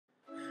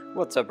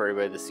What's up,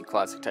 everybody? This is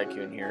Classic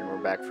Tycoon here, and we're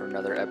back for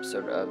another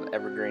episode of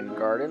Evergreen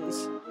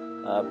Gardens.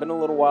 Been a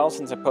little while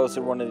since I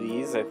posted one of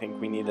these. I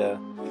think we need to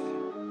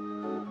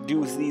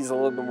do these a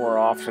little bit more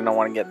often. I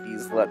want to get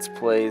these Let's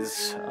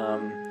Plays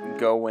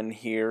going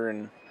here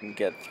and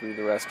get through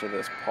the rest of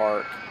this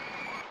park.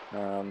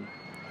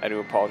 I do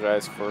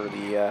apologize for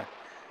the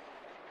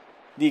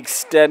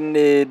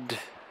extended,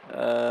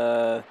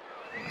 I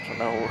don't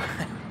know,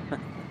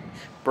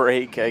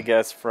 break, I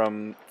guess,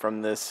 from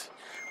this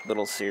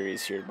little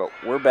series here, but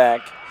we're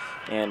back,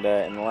 and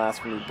in the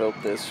last one we built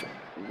this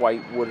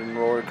white wooden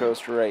roller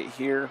coaster right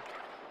here.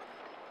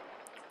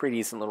 Pretty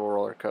decent little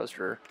roller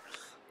coaster,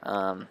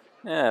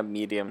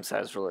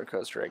 medium-sized roller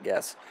coaster, I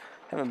guess.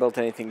 Haven't built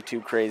anything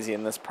too crazy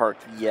in this park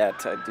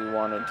yet. I do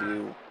want to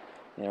do,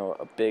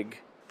 a big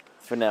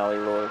finale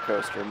roller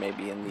coaster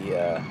maybe in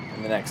the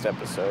next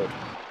episode.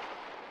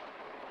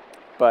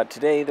 But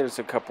today there's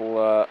a couple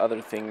other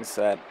things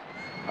that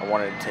I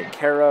wanted to take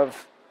care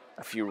of.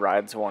 A few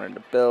rides I wanted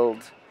to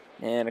build,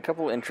 and a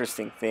couple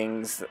interesting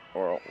things,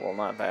 or, well,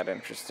 not that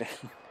interesting,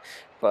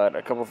 but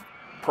a couple of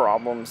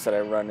problems that I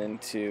run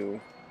into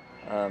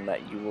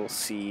that you will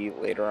see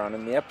later on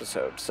in the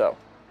episode, so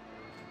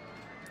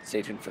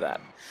stay tuned for that.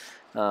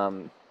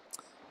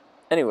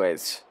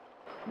 Anyways,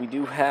 we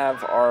do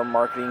have our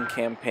marketing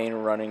campaign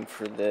running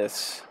for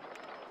this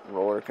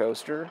roller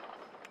coaster.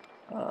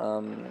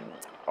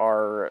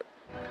 Our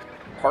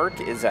park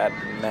is at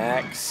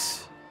max.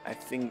 I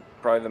think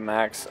probably the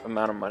max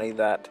amount of money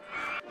that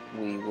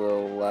we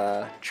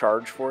will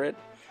charge for it.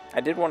 I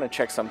did want to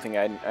check something.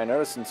 I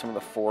noticed in some of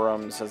the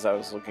forums as I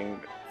was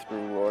looking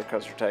through Roller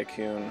Coaster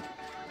Tycoon,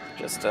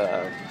 just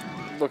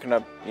looking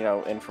up,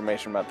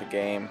 information about the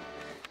game,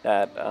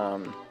 that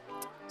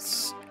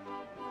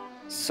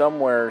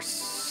somewhere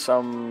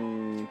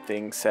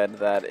something said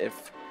that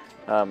if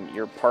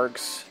your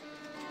park's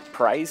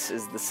price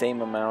is the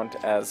same amount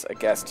as a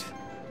guest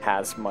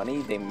has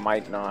money, they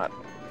might not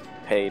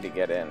pay to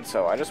get in.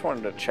 So I just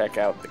wanted to check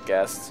out the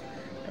guests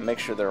and make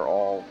sure they're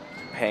all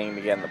paying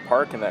to get in the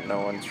park and that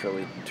no one's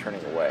really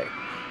turning away.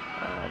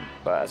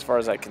 But as far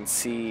as I can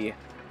see,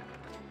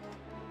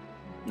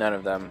 none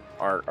of them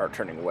are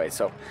turning away.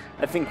 So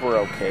I think we're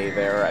okay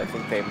there. I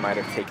think they might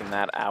have taken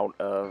that out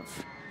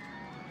of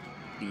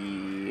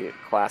the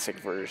classic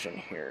version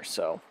here.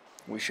 So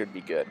we should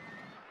be good.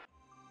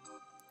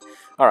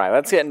 Alright,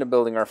 let's get into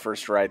building our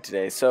first ride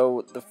today.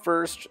 So the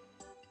first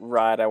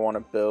ride I want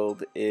to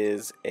build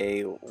is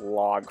a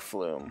log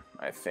flume,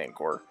 I think,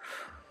 or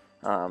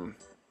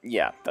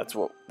yeah, that's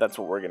what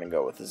we're gonna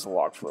go with, is a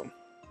log flume.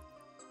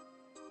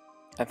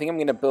 I think I'm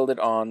gonna build it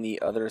on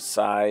the other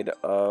side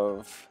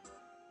of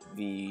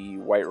the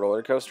white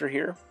roller coaster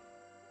here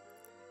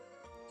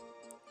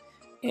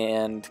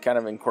and kind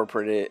of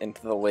incorporate it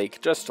into the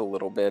lake just a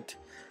little bit.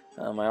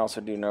 I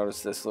also do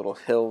notice this little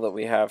hill that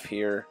we have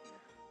here,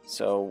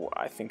 so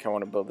I think I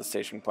want to build the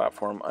station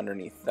platform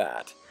underneath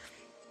that.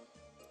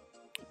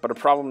 But a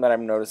problem that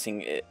I'm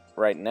noticing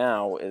right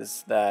now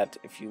is that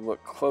if you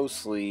look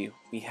closely,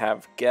 we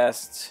have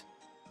guests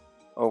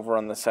over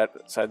on the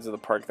sides of the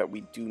park that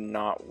we do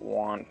not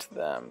want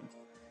them.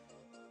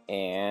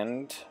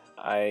 And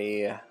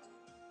I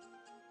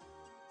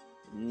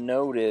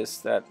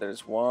noticed that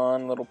there's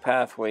one little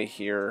pathway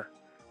here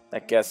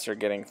that guests are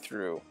getting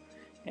through.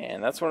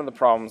 And that's one of the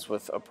problems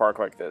with a park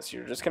like this.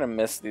 You're just going to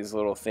miss these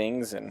little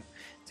things, and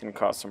it's going to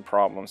cause some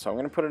problems. So I'm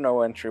going to put a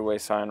no entryway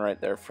sign right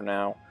there for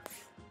now.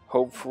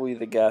 Hopefully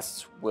the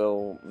guests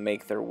will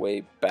make their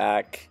way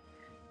back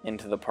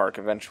into the park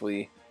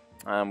eventually.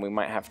 We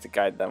might have to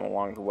guide them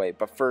along the way.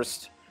 But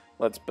first,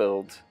 let's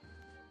build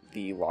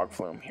the log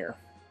flume here.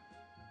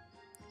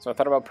 So I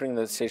thought about putting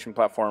the station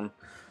platform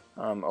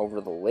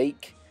over the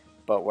lake.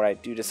 But what I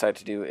do decide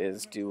to do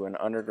is do an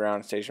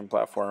underground station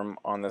platform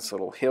on this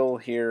little hill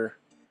here.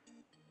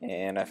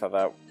 And I thought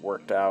that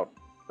worked out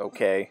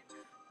okay.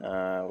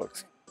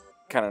 Looks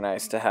kind of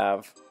nice to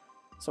have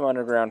some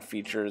underground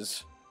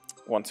features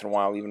once in a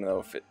while, even though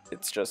if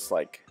it's just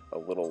like a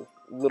little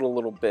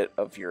bit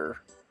of your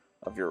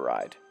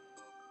ride.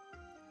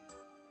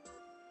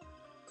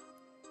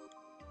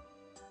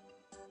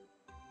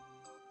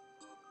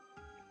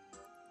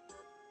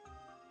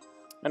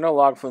 I know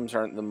log flumes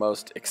aren't the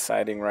most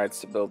exciting rides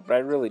to build, but I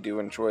really do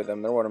enjoy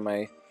them. They're one of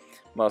my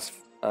most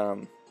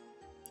one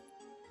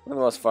of the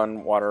most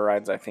fun water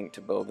rides, I think,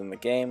 to build in the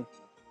game.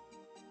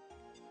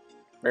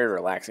 Very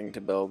relaxing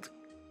to build,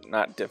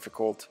 not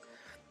difficult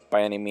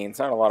by any means,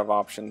 not a lot of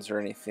options or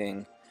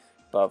anything,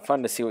 but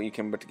fun to see what you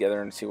can put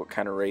together and see what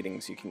kind of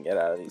ratings you can get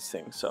out of these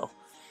things. So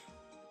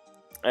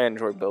I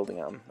enjoy building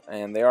them,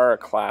 and they are a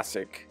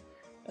classic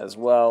as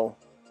well.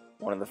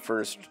 One of the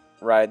first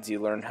rides you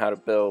learn how to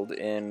build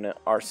in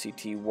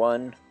RCT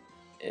 1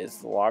 is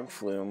the log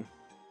flume,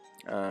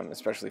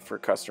 especially for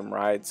custom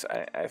rides.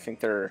 I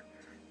think they're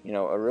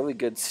a really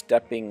good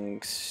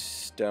stepping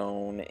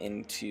stone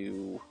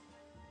into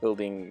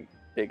building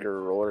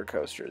bigger roller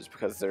coasters,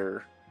 because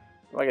they're,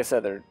 like I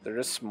said, they're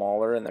just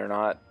smaller and they're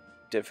not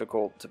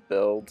difficult to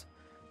build,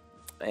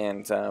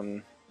 and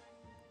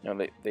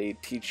they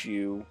teach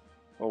you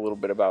a little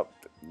bit about,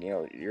 you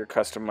know, your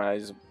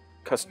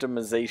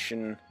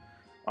customization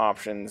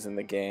options in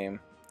the game,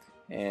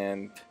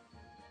 and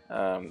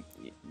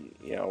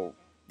you know,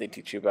 they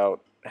teach you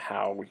about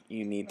how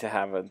you need to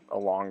have a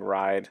long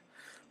ride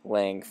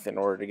length in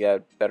order to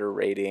get better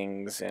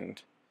ratings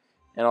and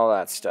all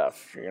that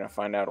stuff. You're gonna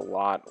find out a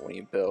lot when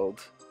you build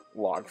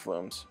log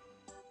flumes.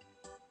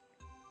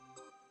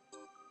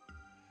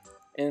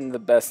 And the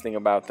best thing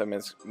about them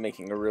is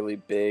making a really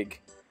big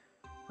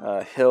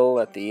hill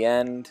at the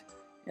end,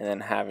 and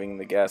then having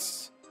the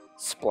guests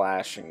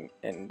splash and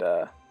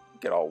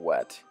get all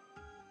wet.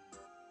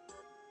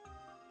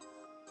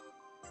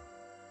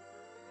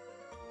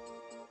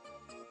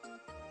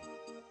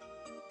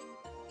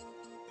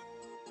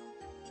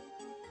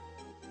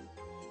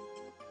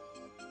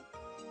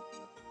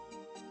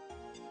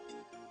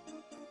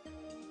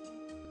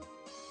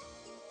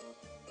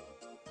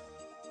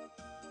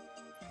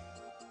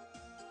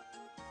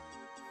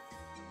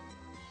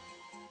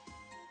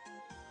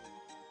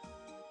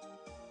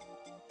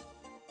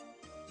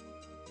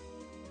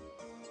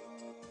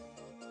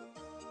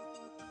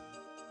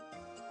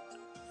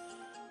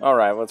 All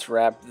right, let's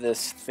wrap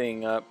this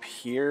thing up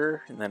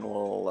here, and then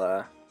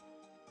we'll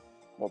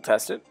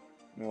test it.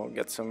 And we'll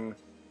get some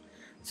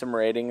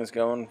ratings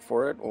going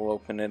for it. We'll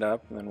open it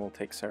up, and then we'll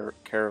take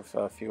care of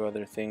a few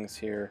other things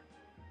here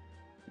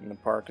in the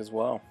park as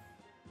well.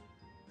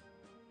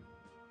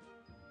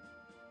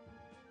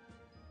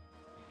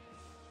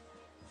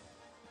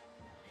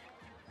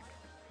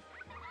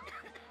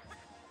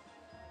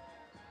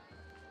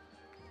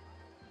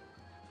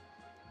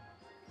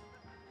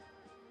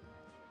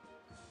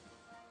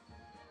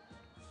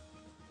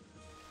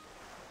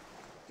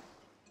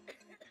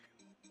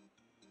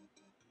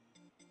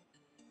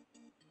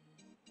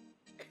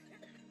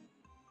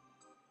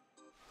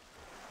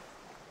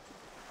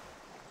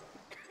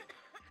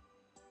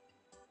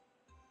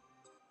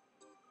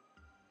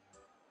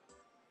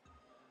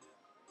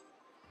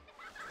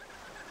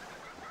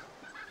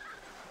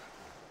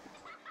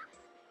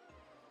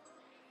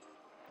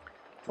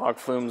 Log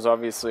flumes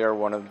obviously are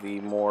one of the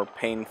more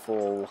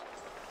painful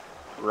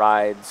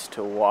rides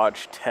to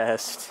watch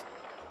test,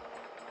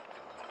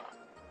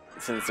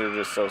 since they're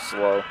just so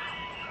slow,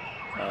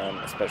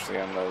 especially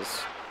on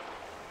those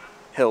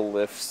hill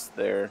lifts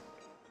there.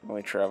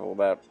 Only travel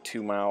about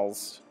 2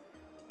 miles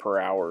per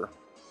hour.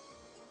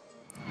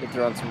 If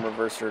they're on some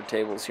reverser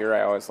tables here,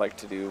 I always like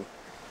to do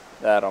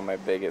that on my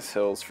biggest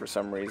hills for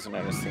some reason.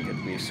 I just think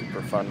it'd be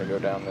super fun to go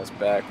down this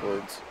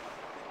backwards.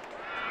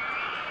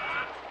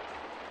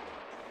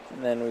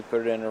 And then we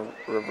put it in a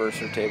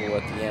reverser table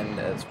at the end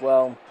as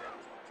well,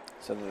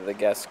 so that the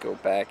guests go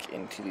back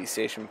into the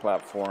station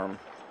platform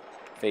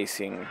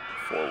facing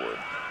forward.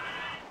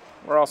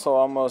 We're also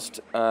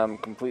almost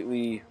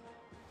completely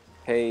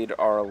paid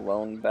our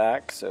loan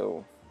back,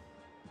 so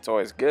it's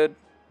always good.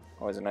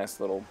 Always a nice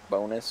little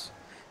bonus,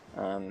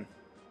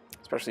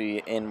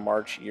 especially in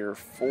March year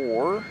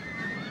 4,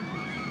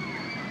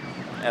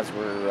 as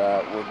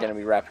we're going to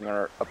be wrapping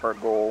up our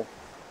goal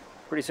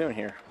pretty soon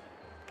here.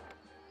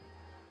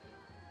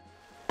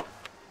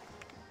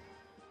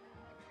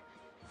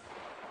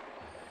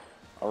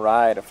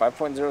 Alright, a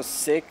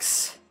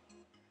 5.06.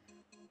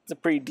 It's a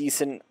pretty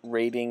decent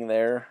rating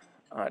there.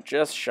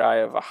 Just shy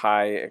of a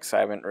high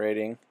excitement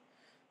rating.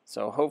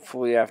 So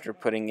hopefully after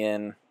putting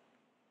in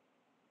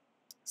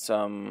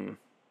some,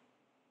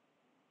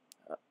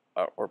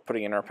 or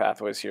putting in our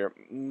pathways here,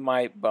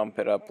 might bump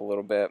it up a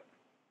little bit,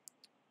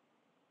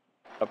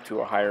 up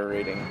to a higher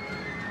rating.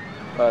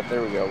 But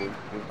there we go,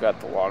 we've got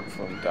the log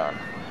flume done.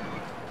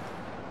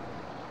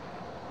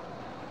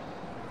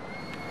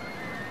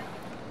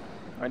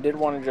 I did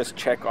want to just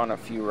check on a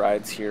few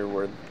rides here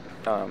where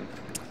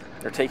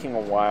they're taking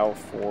a while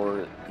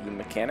for the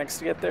mechanics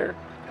to get there.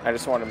 I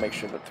just wanted to make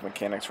sure that the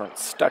mechanics weren't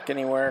stuck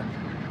anywhere.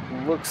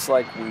 Looks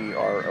like we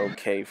are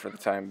okay for the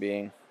time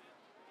being.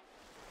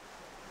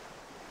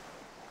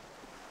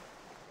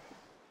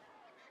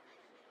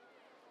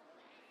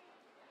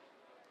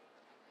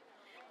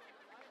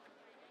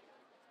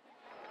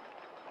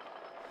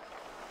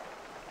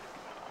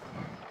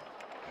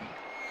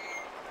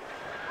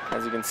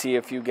 As you can see,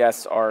 a few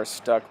guests are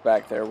stuck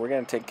back there. We're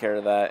going to take care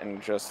of that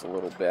in just a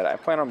little bit. I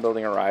plan on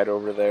building a ride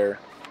over there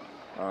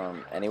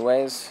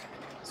anyways,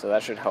 so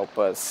that should help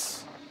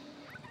us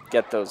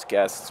get those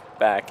guests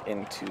back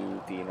into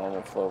the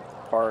normal flow of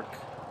the park.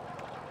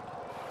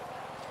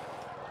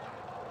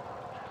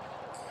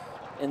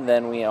 And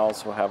then we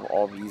also have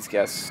all these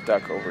guests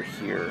stuck over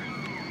here.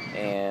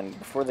 And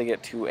before they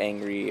get too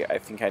angry, I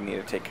think I need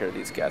to take care of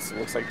these guests. It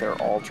looks like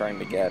they're all trying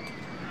to get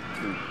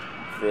to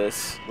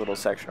this little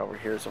section over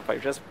here, so if I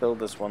just build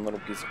this one little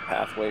piece of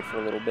pathway for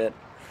a little bit,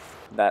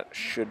 that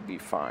should be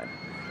fine.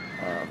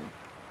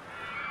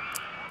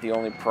 The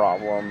only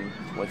problem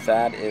with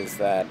that is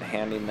that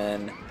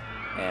handymen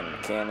and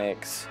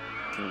mechanics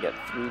can get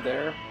through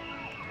there,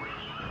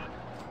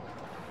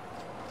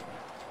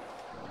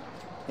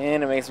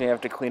 and it makes me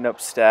have to clean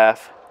up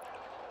staff,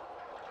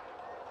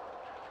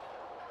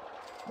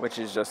 which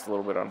is just a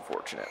little bit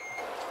unfortunate.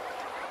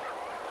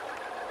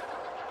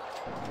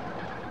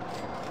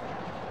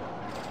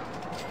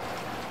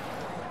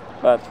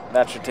 But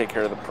that should take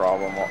care of the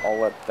problem. I'll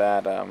let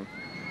that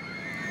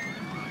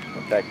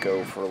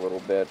go for a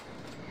little bit.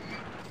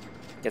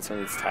 Get some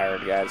of these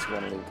tired guys who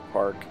want to leave the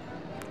park.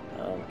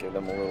 Give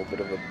them a little bit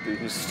of a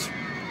boost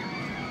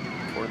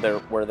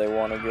where they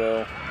want to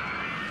go.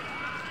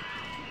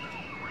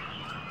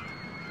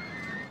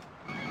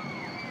 I'm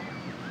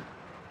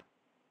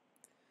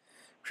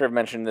sure I've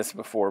mentioned this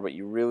before, but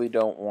you really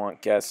don't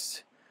want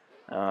guests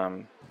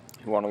who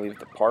want to leave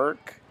the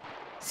park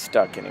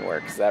stuck anywhere,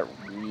 because that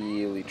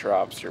really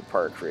drops your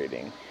park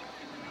rating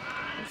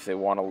if they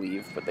want to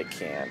leave but they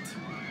can't.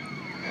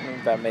 I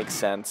think that makes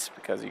sense,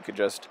 because you could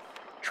just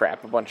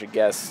trap a bunch of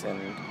guests and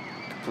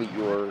complete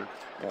your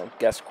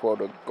guest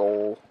quota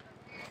goal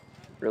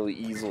really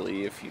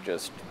easily if you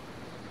just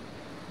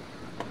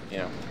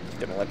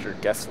didn't let your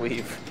guests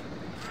leave.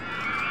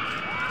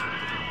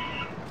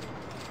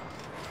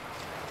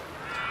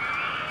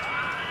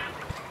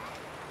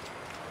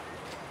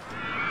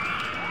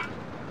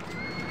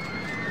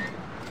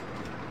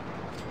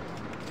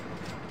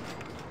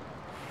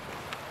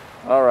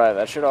 Alright,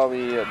 that should all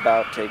be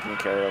about taken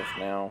care of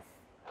now.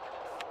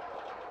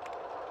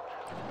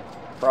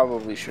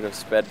 Probably should have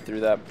sped through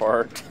that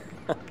part.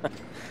 I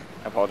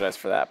apologize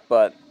for that.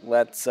 But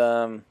let's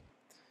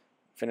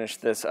finish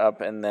this up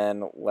and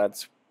then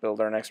let's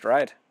build our next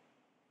ride.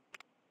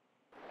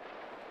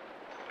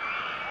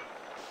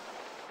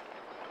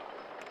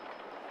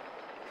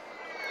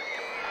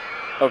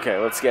 Okay,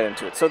 let's get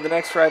into it. So the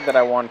next ride that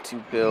I want to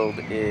build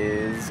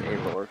is a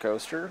roller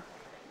coaster.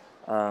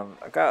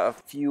 I've got a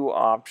few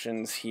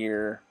options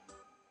here.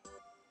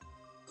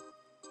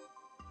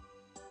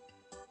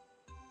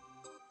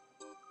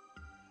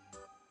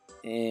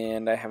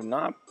 And I have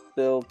not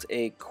built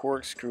a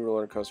corkscrew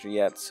roller coaster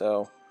yet,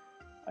 so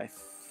I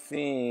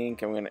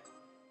think I'm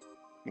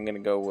gonna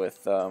go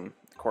with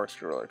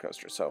corkscrew roller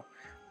coaster. So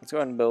let's go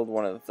ahead and build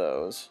one of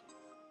those.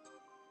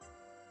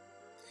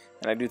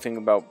 And I do think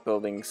about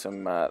building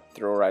some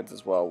thrill rides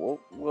as well.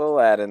 We'll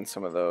add in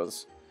some of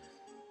those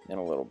in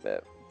a little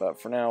bit, but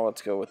for now,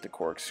 let's go with the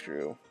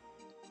corkscrew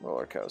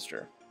roller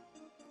coaster.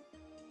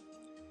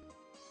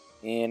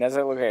 And as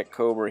I look at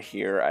Cobra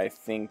here, I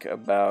think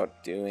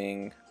about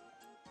doing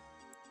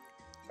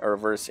a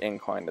reverse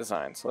incline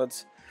design. So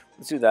let's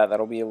do that.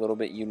 That'll be a little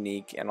bit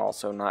unique and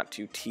also not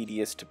too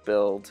tedious to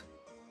build.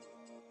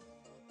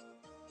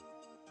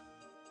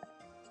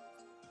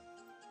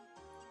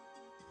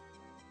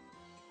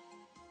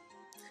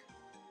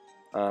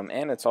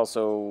 And it's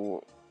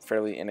also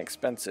fairly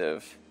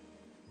inexpensive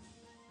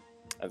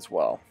as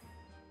well.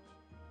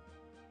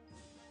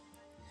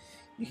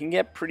 You can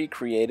get pretty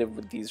creative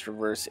with these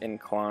reverse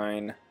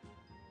incline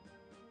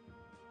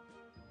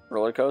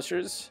roller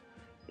coasters.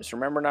 Just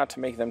remember not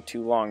to make them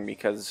too long,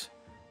 because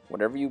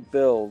whatever you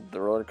build, the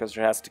roller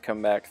coaster has to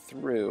come back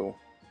through.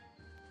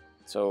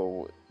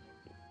 So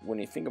when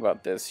you think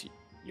about this,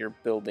 you're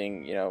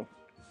building,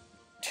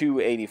 two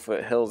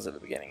 80-foot hills at the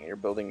beginning. You're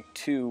building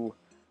two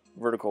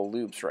vertical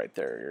loops right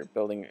there. You're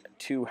building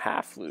two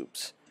half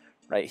loops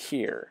right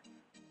here.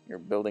 You're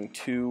building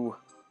two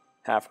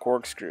half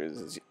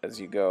corkscrews as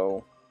you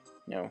go,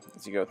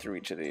 through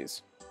each of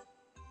these.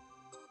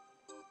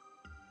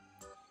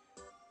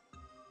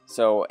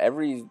 So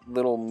every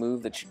little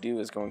move that you do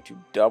is going to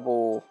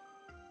double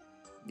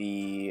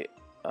the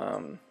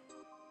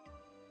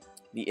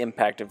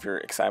impact of your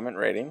excitement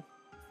rating,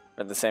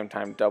 but at the same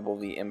time double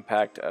the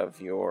impact of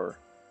your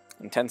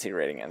intensity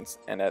rating.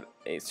 And at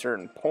a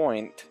certain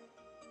point,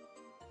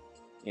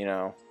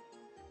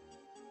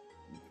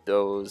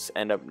 those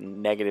end up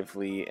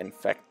negatively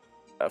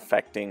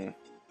affecting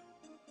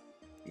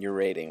your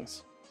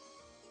ratings.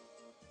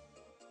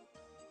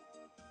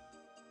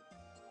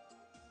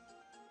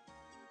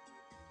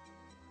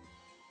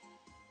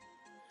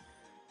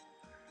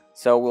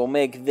 So we'll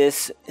make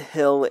this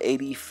hill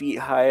 80 feet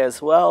high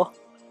as well,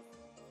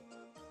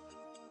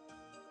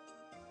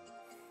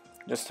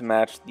 just to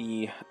match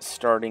the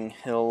starting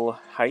hill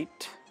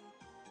height.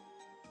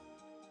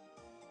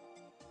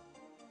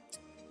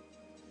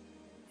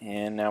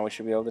 And now we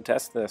should be able to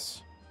test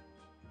this.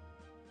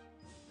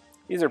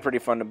 These are pretty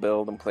fun to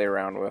build and play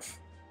around with.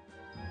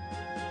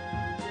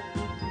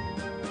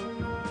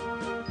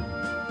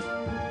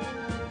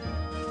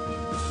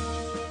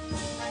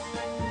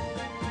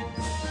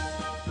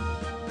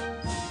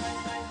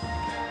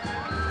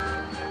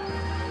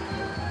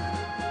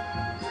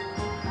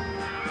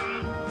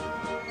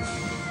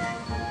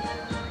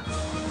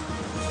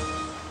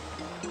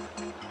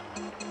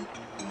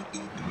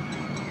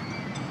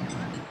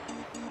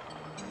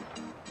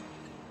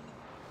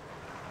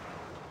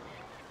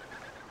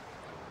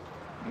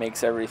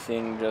 Makes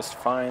everything just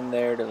fine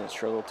there, doesn't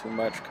struggle too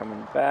much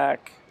coming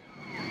back,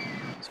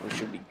 so we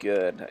should be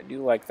good. I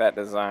do like that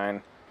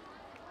design,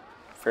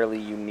 fairly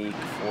unique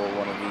for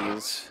one of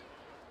these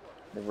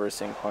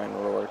reverse incline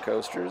roller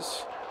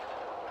coasters.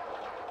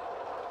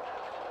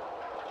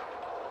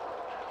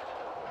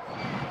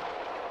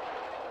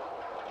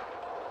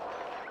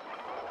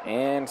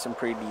 And some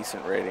pretty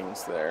decent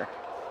ratings there.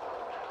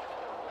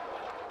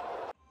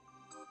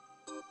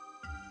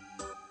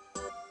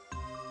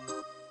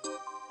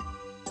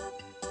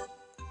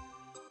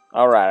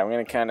 Alright, I'm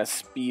going to kind of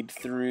speed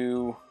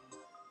through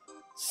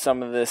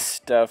some of this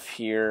stuff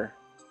here.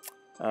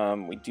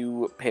 We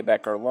do pay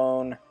back our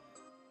loan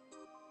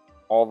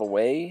all the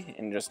way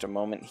in just a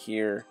moment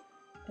here.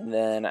 And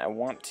then I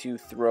want to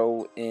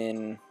throw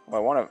in, well,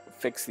 I want to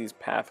fix these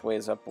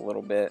pathways up a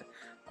little bit,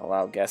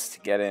 allow guests to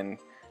get in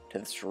to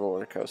this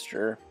roller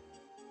coaster.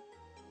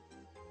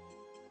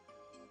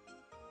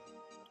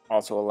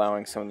 Also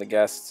allowing some of the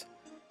guests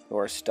who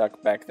are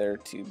stuck back there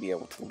to be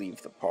able to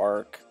leave the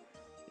park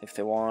if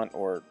they want,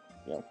 or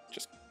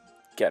just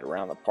get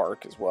around the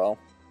park as well.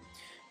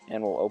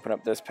 And we'll open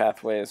up this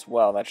pathway as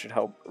well. That should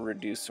help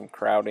reduce some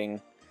crowding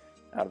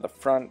out of the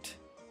front.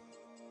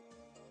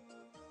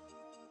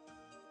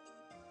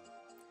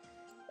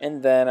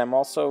 And then I'm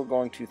also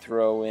going to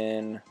throw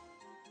in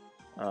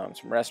some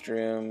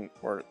restroom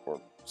or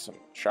some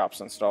shops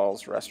and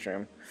stalls,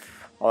 restroom,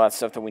 all that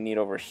stuff that we need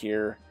over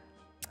here.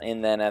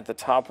 And then at the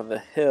top of the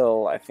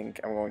hill, I think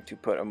I'm going to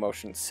put a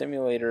motion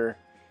simulator,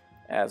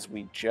 as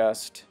we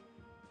just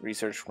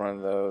researched one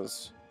of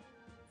those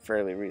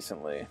fairly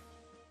recently.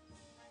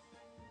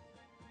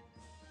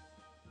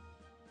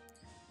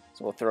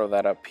 So we'll throw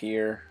that up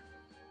here.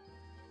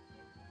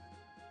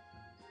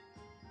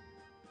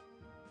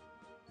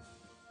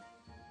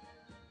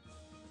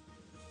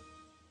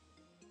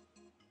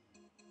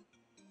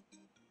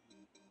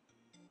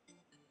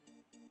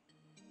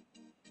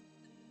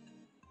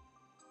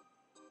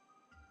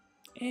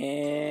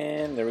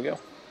 And there we go.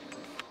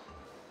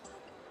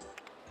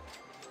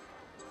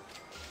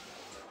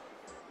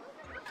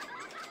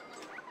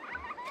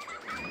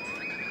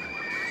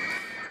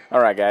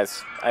 Alright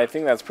guys, I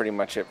think that's pretty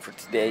much it for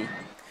today.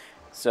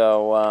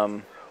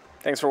 So,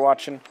 thanks for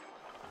watching.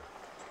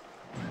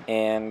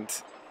 And,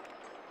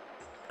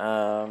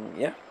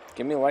 yeah,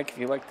 give me a like if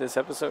you liked this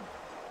episode.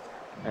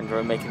 I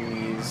enjoy making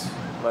these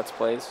Let's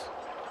Plays.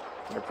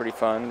 They're pretty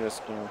fun,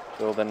 just,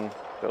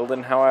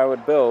 building how I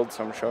would build.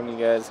 So I'm showing you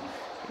guys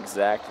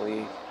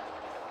exactly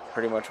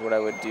pretty much what I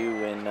would do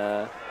in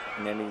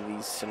any of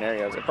these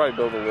scenarios. I'd probably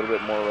build a little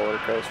bit more roller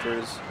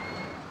coasters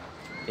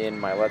in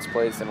my Let's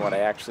Plays than what I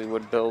actually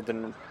would build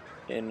in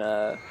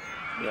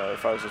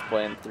if I was just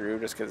playing through,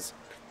 just because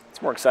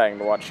it's more exciting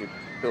to watch you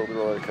build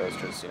roller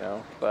coasters,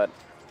 but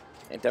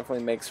it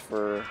definitely makes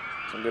for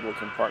some good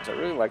looking parts. I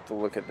really like the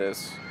look at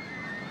this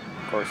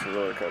coaster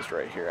roller coaster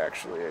right here,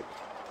 actually.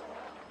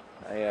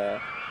 I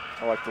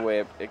like the way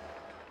it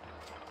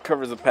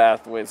covers the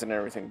pathways and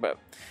everything. But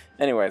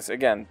anyways,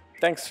 again,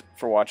 thanks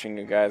for watching,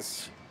 you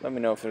guys. Let me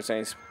know if there's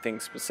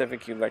anything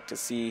specific you'd like to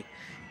see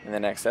in the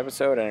next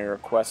episode, any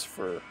requests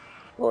for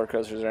roller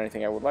coasters or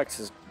anything. I would like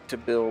to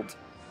build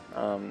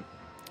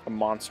a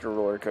monster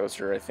roller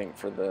coaster, I think,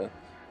 for the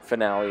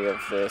finale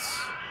of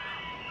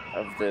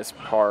this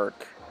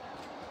park,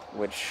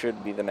 which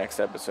should be the next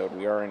episode.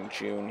 We are in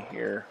June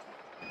here,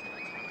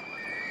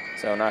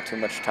 so not too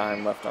much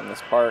time left on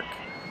this park.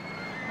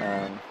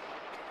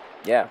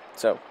 Yeah,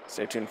 so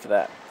stay tuned for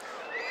that.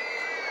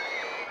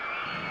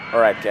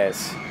 Alright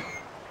guys,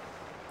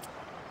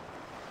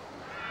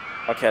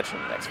 I'll catch you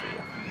in the next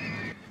video.